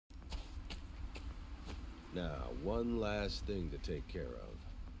Now, one last thing to take care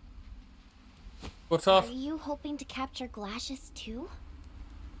of. What's off? Are you hoping to capture Glacius too?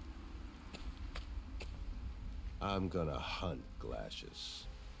 I'm gonna hunt Glacius.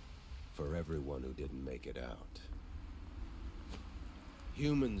 For everyone who didn't make it out.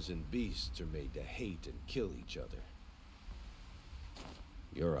 Humans and beasts are made to hate and kill each other.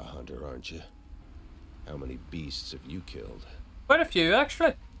 You're a hunter, aren't you? How many beasts have you killed? Quite a few,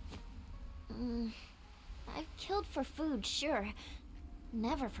 actually. I've killed for food, sure.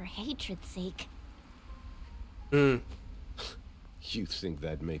 Never for hatred's sake. You think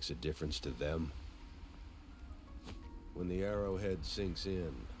that makes a difference to them? When the arrowhead sinks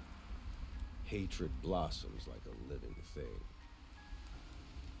in, hatred blossoms like a living thing.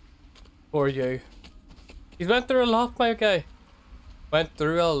 Poor you. He's went through a lot, my guy. Went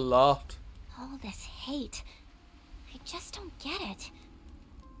through a lot. All this hate. I just don't get it.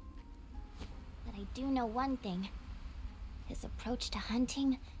 But I do know one thing. His approach to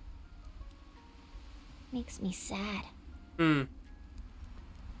hunting makes me sad. But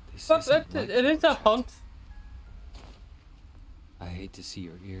it is a hunt. I hate to see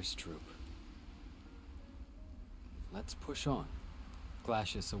your ears droop. Let's push on.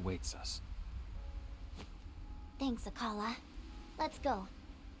 Glacius awaits us. Thanks, Akala. Let's go.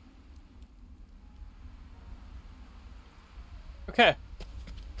 Okay.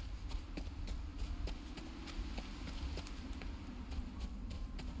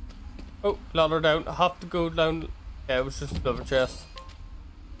 Oh, ladder down. I have to go down. Yeah, it was just a silver chest.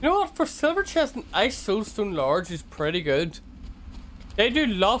 You know what? For silver chest and ice soulstone large is pretty good. They do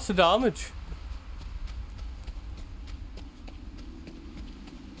lots of damage.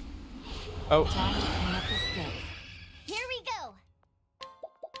 Oh. Here we go.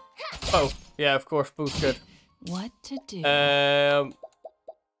 Oh, yeah, of course, both good. What to do? Blah,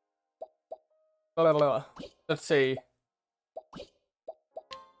 blah, blah. Let's see.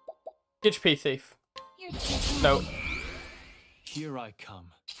 HP thief. No. Here I come.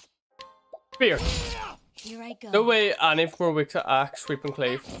 Spear. Here I go. No way any more weak to axe, sweep and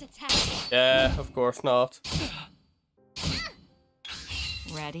cleave. Yeah, of course not.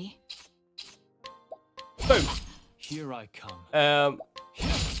 Ready? Boom. Here I come.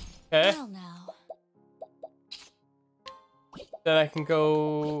 Okay. Well now. Then I can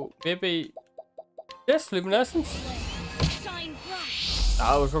go maybe this luminescence. Shine bright.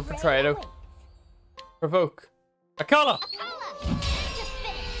 That was for Portrayal. Provoke. Akala!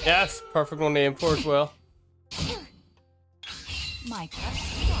 Yes, perfect one to aim for as well. My cut.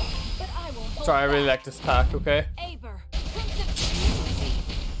 But I will hold Sorry, I really like this attack, okay? Aber.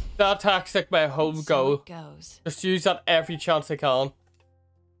 That attack's like my whole So goal. it goes. Just use that every chance I can.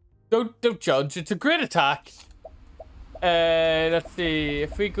 Don't judge, it's a great attack. Let's see,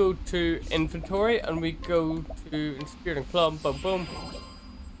 if we go to inventory and we go to Spirit and Club, boom boom.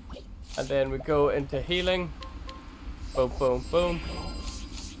 And then we go into healing. Boom boom boom.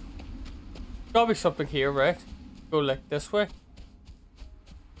 Probably something here, right? Go like this way.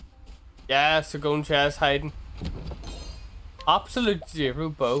 Yeah, so golden chest hiding. Absolute zero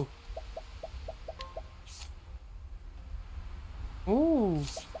bow. Ooh.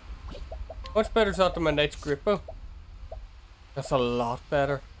 Much better shot than my knight's grip bow. That's a lot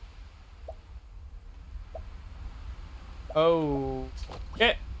better. Oh.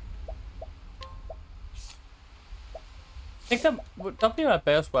 Yeah. I think that would that be my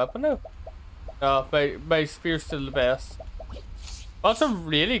best weapon now? No, my spear's still the best. That's a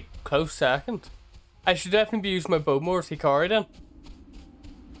really close second. I should definitely be using my bow more as Hikari then.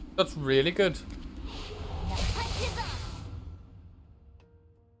 That's really good.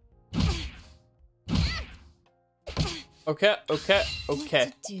 Okay. What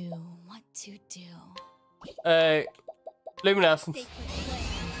to do? What to do? Luminescence.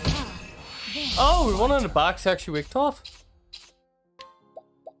 Oh, one on the back's actually wicked off.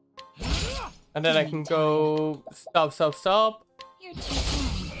 And then I can go stop. You're too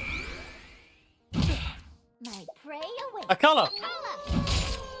kind. My prey awaits. Akala.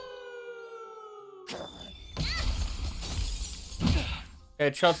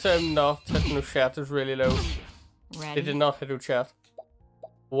 Okay, chance I'm not hitting no chat is really low. Ready? They did not hit no chat.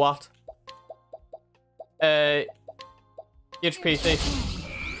 What? HP thief.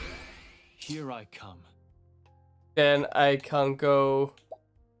 Here I come. Then I can go.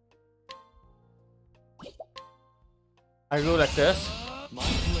 I go like this. My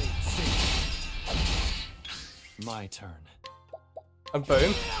blade sinks. My turn. And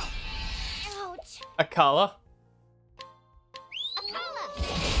boom. Ouch. Akala. Akala.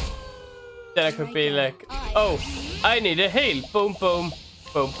 Then I could be like, oh, I need a heal. Boom, boom,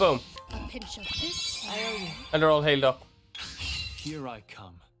 boom, boom. pinch of this. And they're all healed up. Here I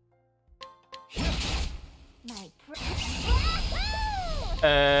come. My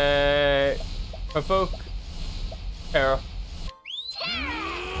Provoke terror.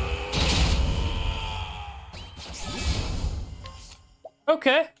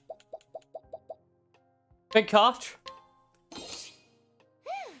 Okay. Big catch.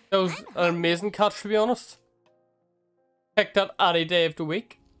 That was an amazing catch, to be honest. Pick that any day of the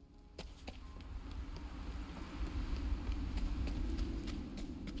week.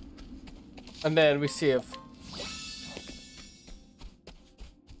 And then we save.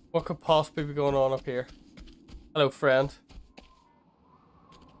 What could possibly be going on up here? Hello, friend.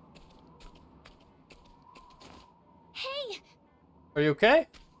 Hey! Are you okay?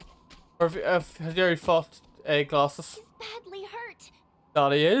 Or have you already fought glasses? He's badly hurt.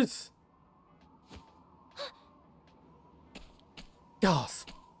 That he is. Gasp.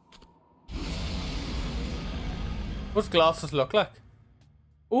 What's glasses look like?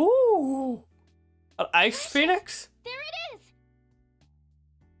 Ooh! An ice phoenix? There it is!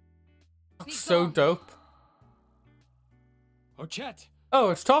 Looks so dope. Oh, Chet! Oh,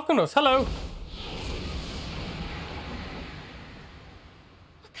 it's talking to us. Hello.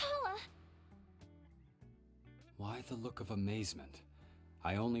 Akala! Why the look of amazement?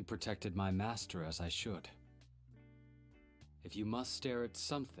 I only protected my master as I should. If you must stare at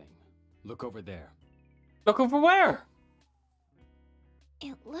something, look over there. Look over where?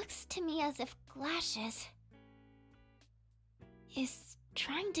 It looks to me as if Glacius is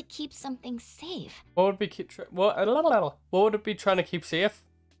trying to keep something safe. What would be what would it be trying to keep safe?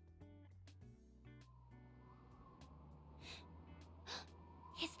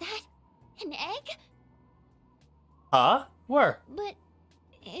 Is that an egg? Huh? Where? But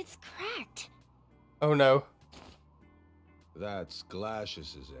it's cracked. Oh no. That's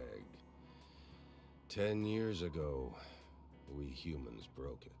Glacius's egg. 10 years ago, we humans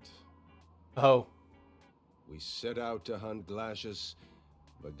broke it. Oh. We set out to hunt Glacius,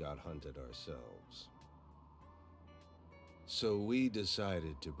 but got hunted ourselves. So we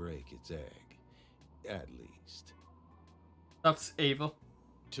decided to break its egg, at least. That's evil.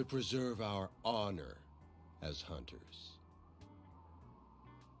 To preserve our honor as hunters.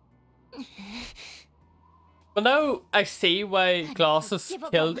 But now I see why Glasses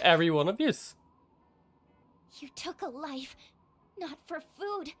Unforgivable. killed every one of yous. You took a life, not for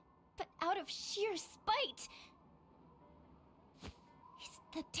food, but out of sheer spite. Is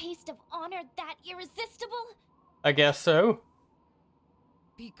the taste of honor that irresistible? I guess so.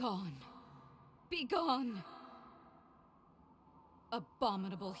 Be gone. Be gone.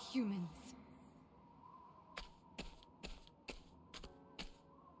 Abominable humans.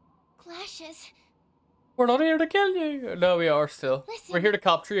 Glacius, We're not here to kill you. No, we are still. Listen. We're here to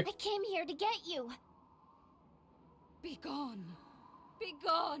capture you. I came here to get you. Be gone. Be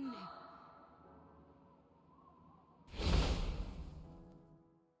gone.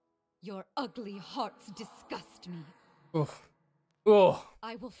 Your ugly hearts disgust me. Oof. Oh.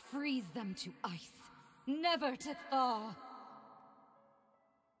 I will freeze them to ice, never to thaw.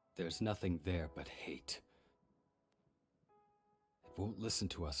 There's nothing there but hate. It won't listen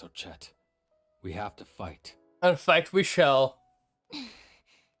to us, Ochet. We have to fight. And fight we shall.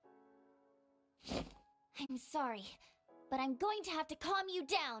 I'm sorry, but I'm going to have to calm you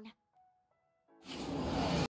down.